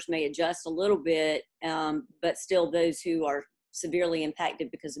numbers may adjust a little bit, but still those who are severely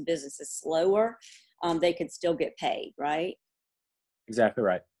impacted because the business is slower, they could still get paid, right? Exactly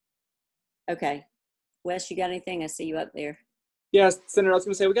right. Okay. Wes, you got anything? I see you up there. Yes, Senator, I was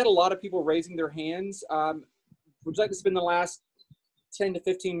going to say, we got a lot of people raising their hands. Would you like to spend the last 10 to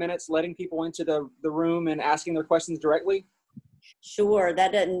 15 minutes letting people into the room and asking their questions directly? Sure,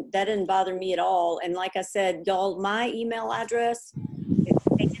 that doesn't bother me at all. And like I said, y'all, my email address is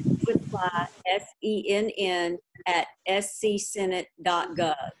SENN at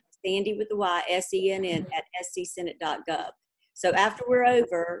scsenate.gov. Sandy with the Y, SENN at scsenate.gov. So after we're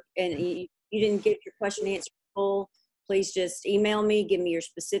over and you didn't get your question answered full, please just email me, give me your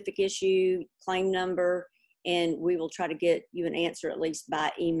specific issue, claim number, and we will try to get you an answer at least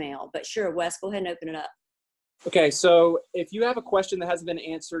by email. But sure, Wes, go ahead and open it up. Okay, so if you have a question that hasn't been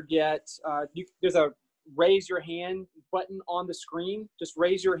answered yet, there's a raise your hand button on the screen. Just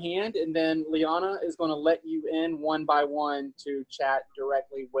raise your hand, and then Liana is going to let you in one by one to chat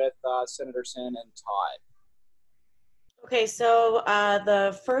directly with Senator Senn and Todd. Okay, so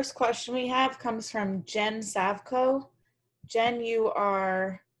the first question we have comes from Jen Savko. Jen, you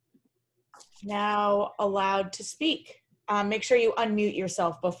are now allowed to speak. Make sure you unmute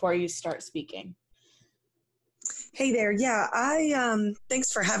yourself before you start speaking. Hey there. Yeah,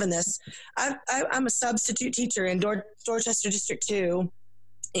 thanks for having this. I'm a substitute teacher in Dorchester District 2.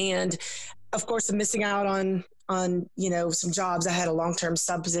 And of course, I'm missing out on some jobs. I had a long-term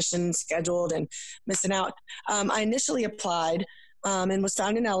sub position scheduled and missing out. I initially applied and was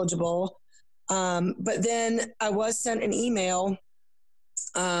found ineligible. But then I was sent an email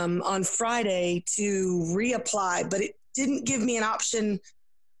on Friday to reapply, but it didn't give me an option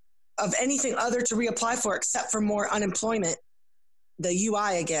of anything other to reapply for except for more unemployment, the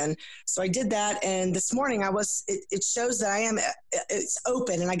UI again. So I did that, and this morning it shows that it's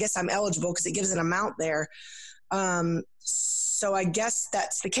open, and I guess I'm eligible because it gives an amount there. So I guess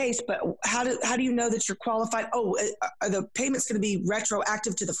that's the case, but how do you know that you're qualified? Oh, are the payments going to be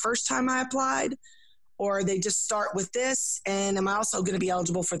retroactive to the first time I applied, or they just start with this? And am I also going to be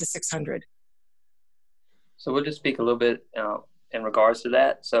eligible for the 600? So we'll just speak a little bit in regards to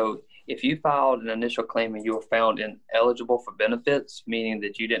that. So if you filed an initial claim and you were found ineligible for benefits, meaning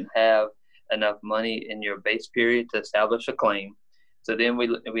that you didn't have enough money in your base period to establish a claim, so then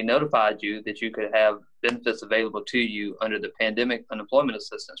we notified you that you could have benefits available to you under the Pandemic Unemployment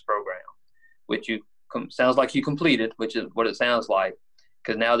Assistance Program, which sounds like you completed, which is what it sounds like,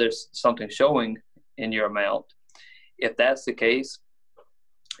 because now there's something showing in your amount. If that's the case,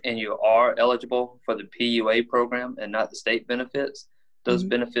 and you are eligible for the PUA program and not the state benefits, those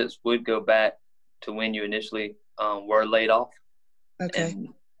benefits would go back to when you initially were laid off and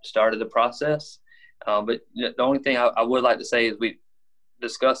started the process. But the only thing I would like to say is we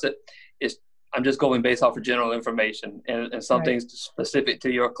discuss it is I'm just going based off of general information, and some things specific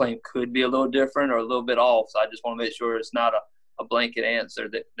to your claim could be a little different or a little bit off. So I just want to make sure it's not a blanket answer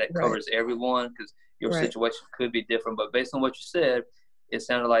that covers everyone, because your situation could be different. But based on what you said, it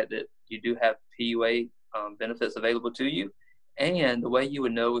sounded like that you do have PUA benefits available to you. And the way you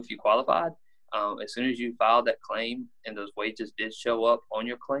would know if you qualified, as soon as you filed that claim and those wages did show up on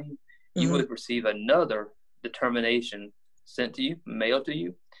your claim, you would receive another determination sent to you, mailed to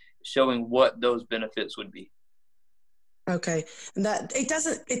you, showing what those benefits would be. Okay. And that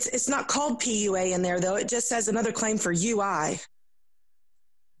it's not called PUA in there though. It just says another claim for UI.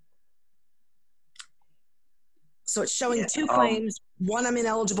 So it's showing two claims. One, I'm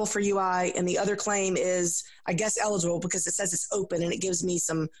ineligible for UI, and the other claim is, I guess, eligible because it says it's open and it gives me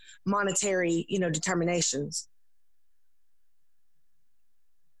some monetary, determinations.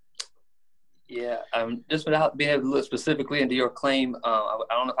 Yeah, just without being able to look specifically into your claim, I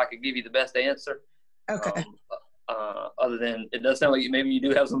don't know if I could give you the best answer. Okay. Other than it does sound like maybe you do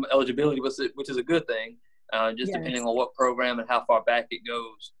have some eligibility, which is a good thing. Just depending on what program and how far back it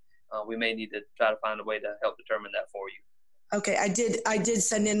goes, we may need to try to find a way to help determine that for you. Okay, I did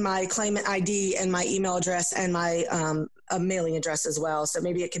send in my claimant ID and my email address and my mailing address as well. So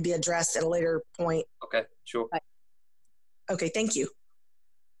maybe it could be addressed at a later point. Okay, sure. Okay, thank you.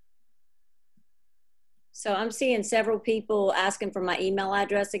 So I'm seeing several people asking for my email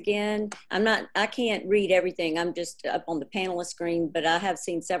address again. I can't read everything. I'm just up on the panelist screen, but I have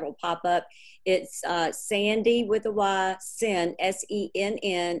seen several pop up. It's Sandy with a Y, Senn,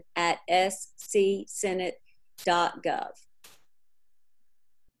 SENN at scsenate.gov.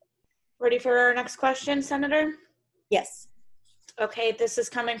 Ready for our next question, Senator? Yes. Okay, this is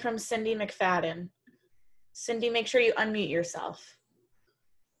coming from Cindy McFadden. Cindy, make sure you unmute yourself.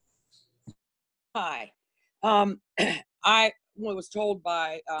 Hi. I was told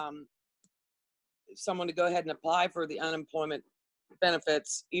by someone to go ahead and apply for the unemployment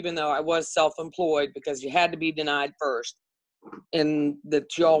benefits, even though I was self-employed, because you had to be denied first, and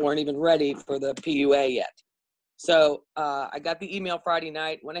that y'all weren't even ready for the PUA yet. So I got the email Friday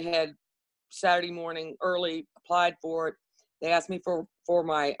night, went ahead Saturday morning early, applied for it. They asked me for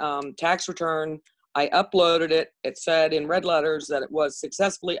my tax return. I uploaded it. It said in red letters that it was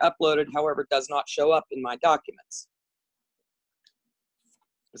successfully uploaded. However, it does not show up in my documents.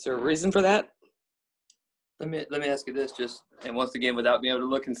 Is there a reason for that? Let me ask you this, and once again, without being able to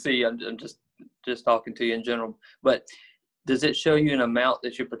look and see, I'm just talking to you in general. But does it show you an amount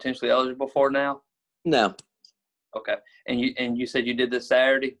that you're potentially eligible for now? No. Okay. And you said you did this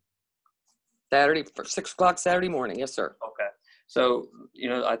Saturday? Saturday, for 6 o'clock Saturday morning. Yes, sir. Okay. So,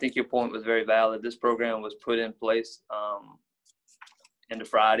 I think your point was very valid. This program was put in place into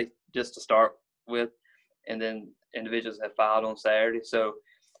Friday just to start with, and then individuals have filed on Saturday. So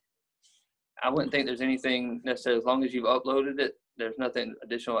I wouldn't think there's anything necessarily, as long as you've uploaded it, there's nothing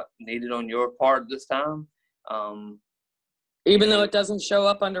additional needed on your part this time. Even though it doesn't show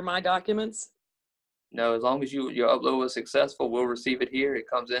up under my documents? No, as long as your upload was successful, we'll receive it here. It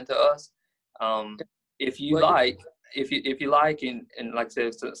comes into us. If you like, and like I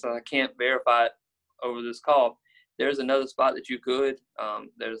said, so I can't verify it over this call, there's another spot that you could.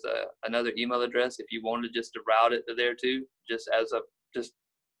 There's another email address if you wanted just to route it to there too, just as a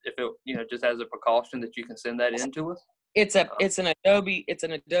precaution that you can send that in to us. It's an Adobe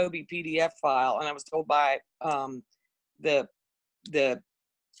PDF file, and I was told by the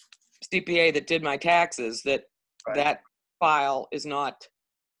CPA that did my taxes that Right. that file is not.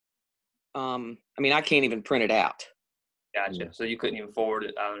 I can't even print it out. Gotcha. So you couldn't even forward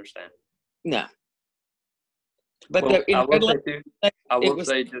it. I understand. No. But Well, I will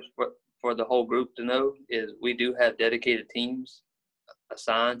say too, was- just for the whole group to know is we do have dedicated teams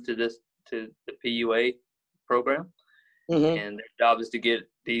assigned to the PUA program. Mhm. And their job is to get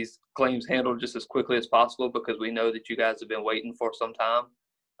these claims handled just as quickly as possible, because we know that you guys have been waiting for some time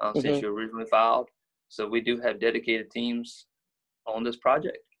since you originally filed. So we do have dedicated teams on this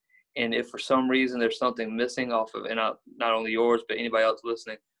project. And if for some reason there's something missing off of, and not only yours, but anybody else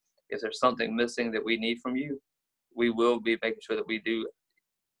listening, if there's something missing that we need from you, we will be making sure that we do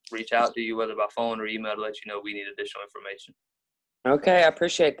reach out to you, whether by phone or email, to let you know we need additional information. Okay, I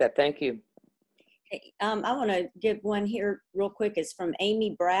appreciate that. Thank you. I want to give one here real quick. It's from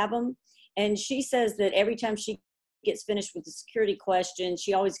Amy Brabham, and she says that every time she gets finished with the security question,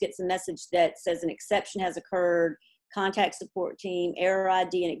 she always gets a message that says an exception has occurred, contact support team, error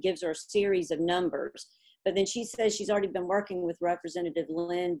ID, and it gives her a series of numbers. But then she says she's already been working with Representative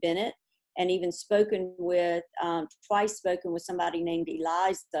Lynn Bennett, and even twice spoken with somebody named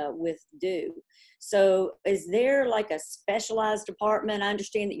Eliza with DO. So is there like a specialized department? I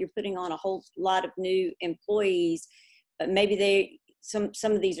understand that you're putting on a whole lot of new employees, but maybe some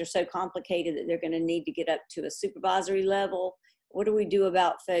of these are so complicated that they're going to need to get up to a supervisory level. What do we do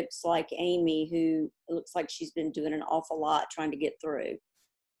about folks like Amy, who looks like she's been doing an awful lot trying to get through?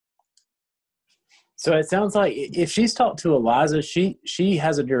 So it sounds like if she's talked to Eliza, she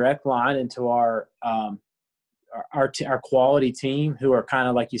has a direct line into our quality team, who are kind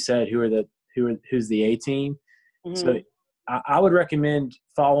of like you said, who's the A team. Mm-hmm. So I would recommend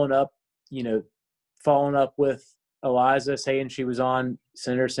following up with Eliza, saying she was on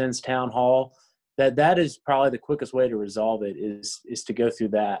Senator Senn's town hall. That is probably the quickest way to resolve it is to go through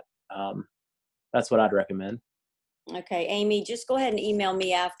that. That's what I'd recommend. Okay, Amy, just go ahead and email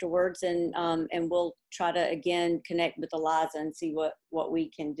me afterwards, and we'll try to again connect with Eliza and see what we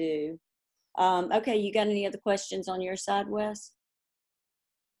can do. Okay, you got any other questions on your side, Wes?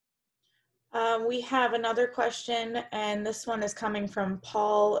 We have another question, and this one is coming from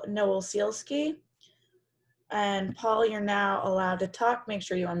Paul Nowosielski. And Paul, you're now allowed to talk. Make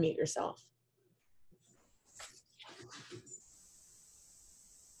sure you unmute yourself.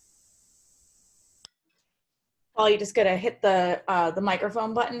 Paul, you just gotta hit the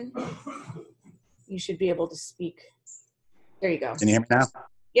microphone button. You should be able to speak. There you go. Can you hear me now?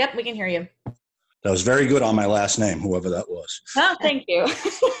 Yep, we can hear you. That was very good on my last name, whoever that was. Oh, thank you.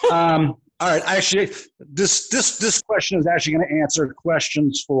 All right, actually, this question is actually going to answer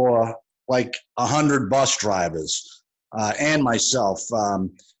questions for like 100 bus drivers and myself.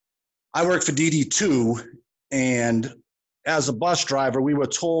 I work for DD2, and as a bus driver, we were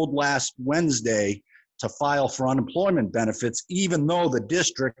told last Wednesday to file for unemployment benefits, even though the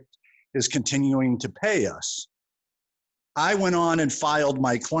district is continuing to pay us. I went on and filed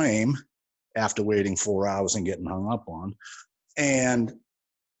my claim after waiting 4 hours and getting hung up on. And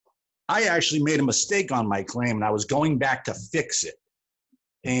I actually made a mistake on my claim, and I was going back to fix it.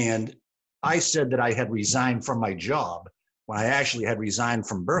 And I said that I had resigned from my job when I actually had resigned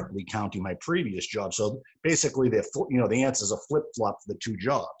from Berkeley County, my previous job. So basically, the answer is a flip-flop for the two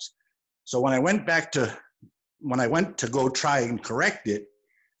jobs. So when I went to go try and correct it,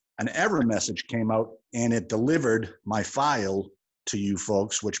 an error message came out, and it delivered my file to you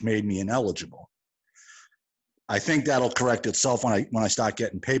folks, which made me ineligible. I think that'll correct itself when I start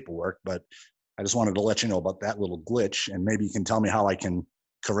getting paperwork, but I just wanted to let you know about that little glitch, and maybe you can tell me how I can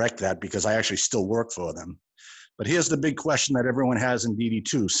correct that, because I actually still work for them. But here's the big question that everyone has in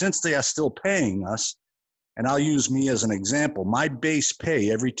DD2. Since they are still paying us, and I'll use me as an example, my base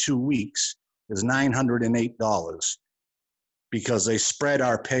pay every 2 weeks is $908, because they spread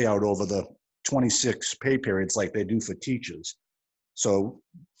our payout over the 26 pay periods like they do for teachers. So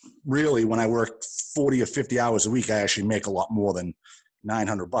really, when I work 40 or 50 hours a week, I actually make a lot more than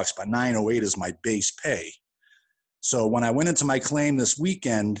 $900, but 908 is my base pay. So when I went into my claim this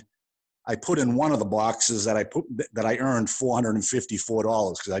weekend, I put in one of the boxes that I earned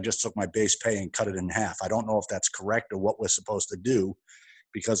 $454 because I just took my base pay and cut it in half. I don't know if that's correct or what we're supposed to do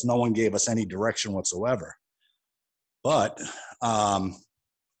because no one gave us any direction whatsoever. But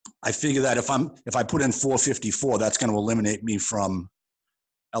I figure that if I put in 454, that's going to eliminate me from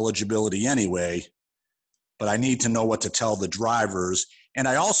eligibility anyway. But I need to know what to tell the drivers. And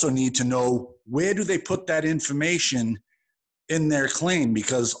I also need to know where do they put that information in their claim,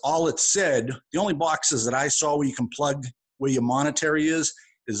 because all it said, the only boxes that I saw where you can plug where your monetary is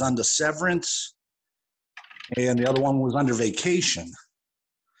under severance, and the other one was under vacation.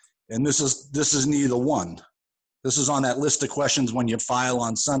 And this is neither one. This is on that list of questions when you file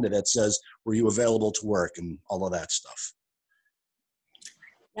on Sunday that says, were you available to work and all of that stuff.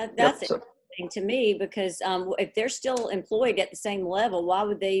 That's interesting to me because if they're still employed at the same level, why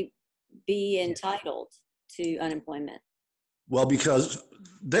would they be entitled to unemployment? Well, because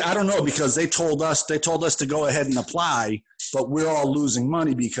I don't know, because they told us to go ahead and apply, but we're all losing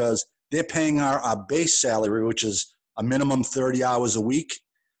money because they're paying our base salary, which is a minimum 30 hours a week.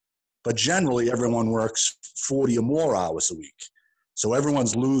 But generally, everyone works 40 or more hours a week. So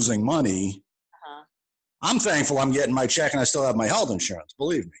everyone's losing money. I'm thankful I'm getting my check and I still have my health insurance,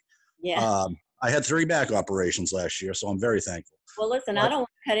 believe me. Yeah. I had 3 back operations last year, so I'm very thankful. Well, listen, I don't want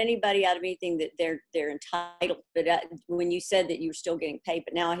to cut anybody out of anything that they're entitled. But when you said that you were still getting paid,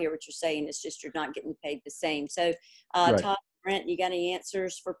 but now I hear what you're saying. It's just you're not getting paid the same. So, Right. Todd, Brent, you got any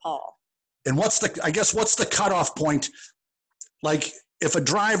answers for Paul? And what's the cutoff point? Like, if a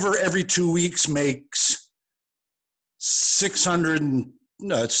driver every 2 weeks makes say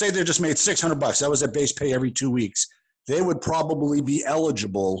they just made $600, that was their base pay every 2 weeks, they would probably be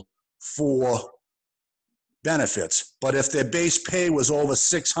eligible for benefits. But if their base pay was over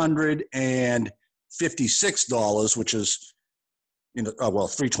 $656, which is, well,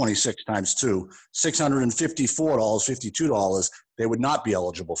 326 times 2, $654, $52, they would not be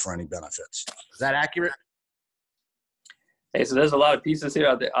eligible for any benefits. Is that accurate? Hey, so there's a lot of pieces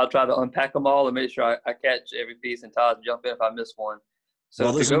here. I'll try to unpack them all and make sure I catch every piece, and Todd, jump in if I miss one. So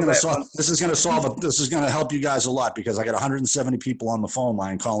well, this is going to help you guys a lot because I got 170 people on the phone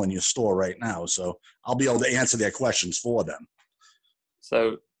line calling your store right now. So I'll be able to answer their questions for them.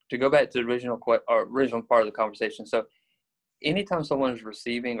 So to go back to the original part of the conversation. So anytime someone is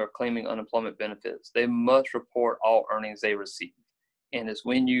receiving or claiming unemployment benefits, they must report all earnings they receive. And it's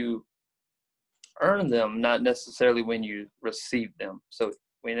when you earn them, not necessarily when you receive them. So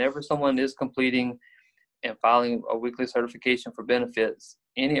whenever someone is completing and filing a weekly certification for benefits,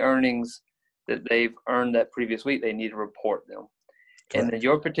 any earnings that they've earned that previous week, they need to report them. Correct. And in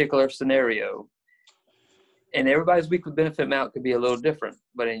your particular scenario, and everybody's weekly benefit amount could be a little different,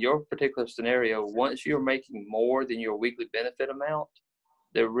 but in your particular scenario, once you're making more than your weekly benefit amount,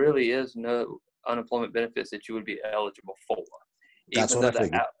 there really is no unemployment benefits that you would be eligible for. That's what I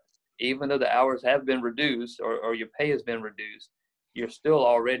figured. Even though the hours have been reduced or your pay has been reduced, you're still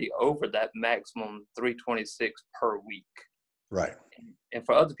already over that maximum 326 per week. Right. And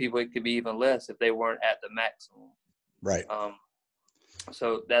for other people, it could be even less if they weren't at the maximum. Right.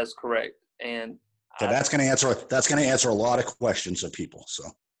 So that's correct. And so that's going to answer a lot of questions of people. So,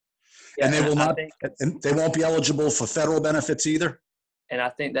 yeah, and they won't be eligible for federal benefits either. And I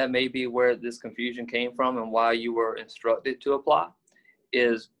think that may be where this confusion came from and why you were instructed to apply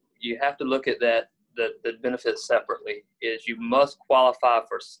is you have to look at the benefits separately. Is you must qualify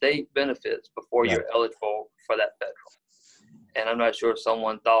for state benefits before you're eligible for that federal. And I'm not sure if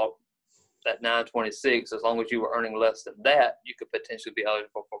someone thought that 926, as long as you were earning less than that, you could potentially be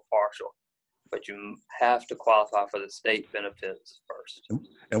eligible for partial. But you have to qualify for the state benefits first.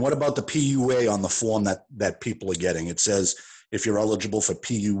 And what about the PUA on the form that people are getting? It says if you're eligible for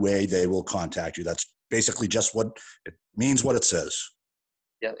PUA, they will contact you. That's basically just what it means, what it says.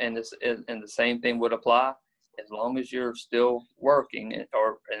 Yeah, and the same thing would apply as long as you're still working and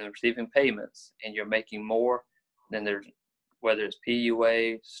receiving payments and you're making more than there's, whether it's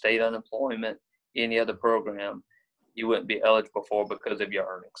PUA, state unemployment, any other program, you wouldn't be eligible for because of your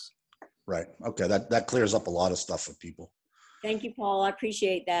earnings. Right. Okay. That clears up a lot of stuff for people. Thank you, Paul. I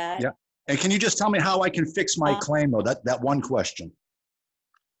appreciate that. Yeah. And can you just tell me how I can fix my claim though? That one question.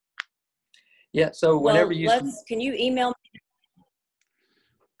 Yeah. So whenever can you email me?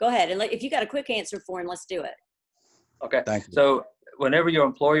 Go ahead. And if you got a quick answer for him, let's do it. Okay. Thank you. So whenever your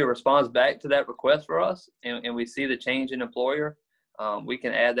employer responds back to that request for us and we see the change in employer, we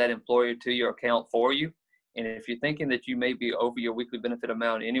can add that employer to your account for you. And if you're thinking that you may be over your weekly benefit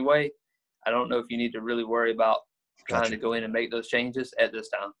amount anyway, I don't know if you need to really worry about trying to go in and make those changes at this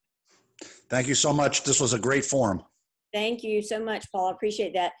time. Thank you so much. This was a great forum. Thank you so much, Paul. I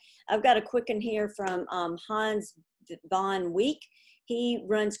appreciate that. I've got a quick one here from Hans von Week. He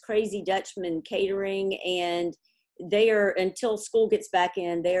runs Crazy Dutchman Catering, and they are, until school gets back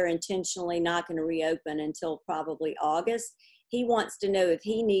in, they're intentionally not going to reopen until probably August. He wants to know if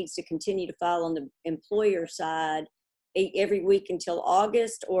he needs to continue to file on the employer side every week until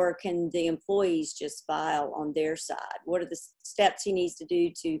August, or can the employees just file on their side? What are the steps he needs to do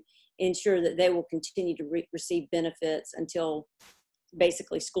to ensure that they will continue to receive benefits until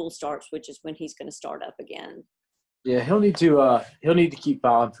basically school starts, which is when he's going to start up again? Yeah, he'll need to keep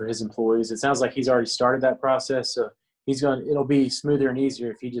filing for his employees. It sounds like he's already started that process, so it'll be smoother and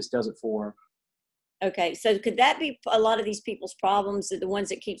easier if he just does it for him. Okay, so could that be a lot of these people's problems, the ones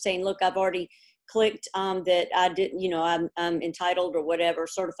that keep saying, look, I've already clicked that I didn't, I'm entitled or whatever,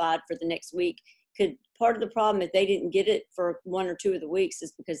 certified for the next week. Could part of the problem, if they didn't get it for 1 or 2 of the weeks,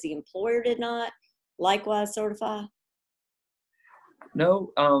 is because the employer did not likewise certify?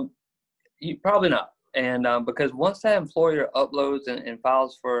 No, you probably not. And because once that employer uploads and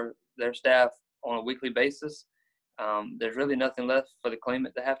files for their staff on a weekly basis, there's really nothing left for the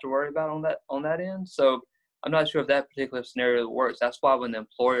claimant to have to worry about on that end. So I'm not sure if that particular scenario works. That's why when the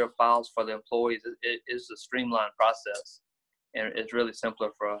employer files for the employees, it is a streamlined process, and it's really simpler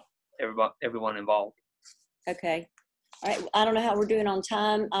for everyone involved. Okay. All right. I don't know how we're doing on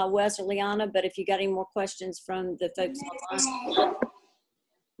time, Wes or Liana, but if you got any more questions from the folks online.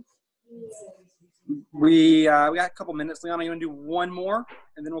 We got a couple minutes. Liana, you want to do one more,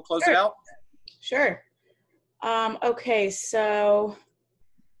 and then we'll close it out? Sure. Okay, so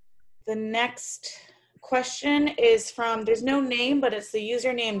the next question is from, there's no name, but it's the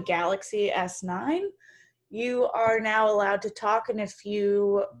username Galaxy S9. You are now allowed to talk, and if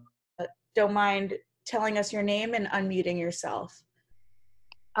you don't mind telling us your name and unmuting yourself.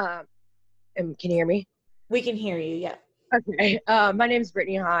 Can you hear me? We can hear you, yeah. Okay. My name is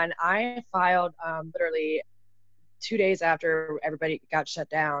Brittany Hahn. I filed literally 2 days after everybody got shut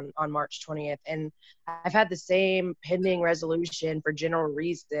down on March 20th. And I've had the same pending resolution for general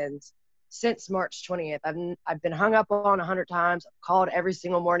reasons since March 20th. I've been hung up on 100 times, called every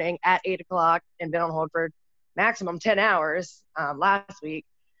single morning at 8 o'clock and been on hold for maximum 10 hours last week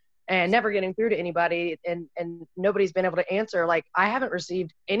and never getting through to anybody. And nobody's been able to answer. Like, I haven't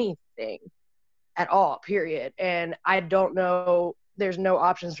received anything at all, period. And I don't know, there's no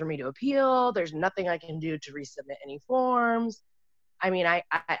options for me to appeal. There's nothing I can do to resubmit any forms. I mean,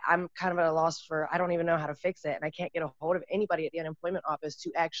 I'm kind of at a loss I don't even know how to fix it. And I can't get a hold of anybody at the unemployment office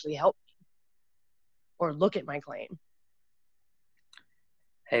to actually help me or look at my claim.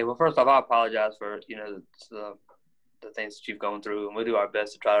 Hey, well, first off, I apologize for, the things that you've gone through, and we'll do our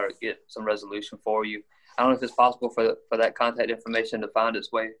best to try to get some resolution for you. I don't know if it's possible for that contact information to find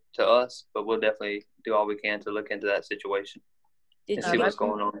its way to us, but we'll definitely do all we can to look into that situation and see what's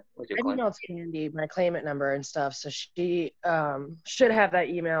going on with your claim. I emailed Sandy my claimant number and stuff, so she should have that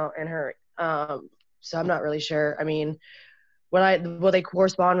email in her. So I'm not really sure. I mean, will they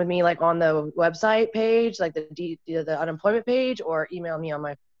correspond with me like on the website page, like the unemployment page, or email me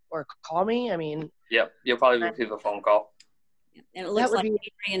or call me? I mean, yep, you'll probably receive a phone call. And it looks like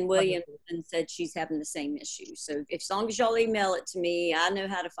Adrienne Williamson said she's having the same issue. So as long as y'all email it to me, I know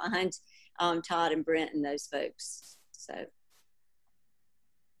how to find Todd and Brent and those folks. So.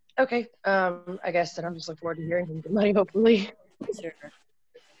 Okay. I guess then I'm just looking forward to hearing from somebody, hopefully. Sure.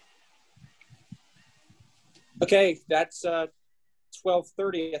 Okay, that's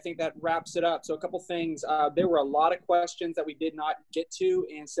 12:30. I think that wraps it up. So a couple things. There were a lot of questions that we did not get to,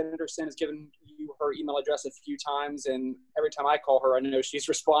 and Senator Senn has given you her email address a few times, and every time I call her, I know she's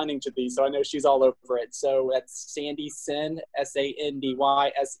responding to these, so I know she's all over it. So that's Sandy Senn,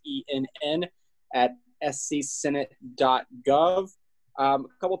 SANDYSENN at scsenate.gov. A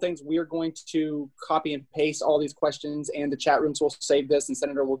couple things. We are going to copy and paste all these questions, and the chat rooms will save this, and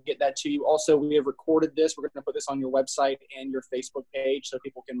Senator will get that to you. Also, we have recorded this. We're going to put this on your website and your Facebook page so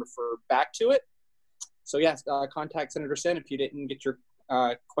people can refer back to it. So yes, contact Senator Senn if you didn't get your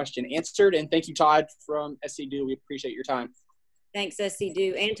question answered. And thank you, Todd from SC-Do. We appreciate your time. Thanks,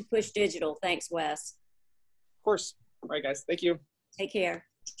 SC-Do, and to Push Digital. Thanks, Wes. Of course. All right, guys. Thank you. Take care.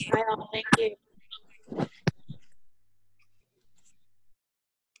 Bye all. Thank you.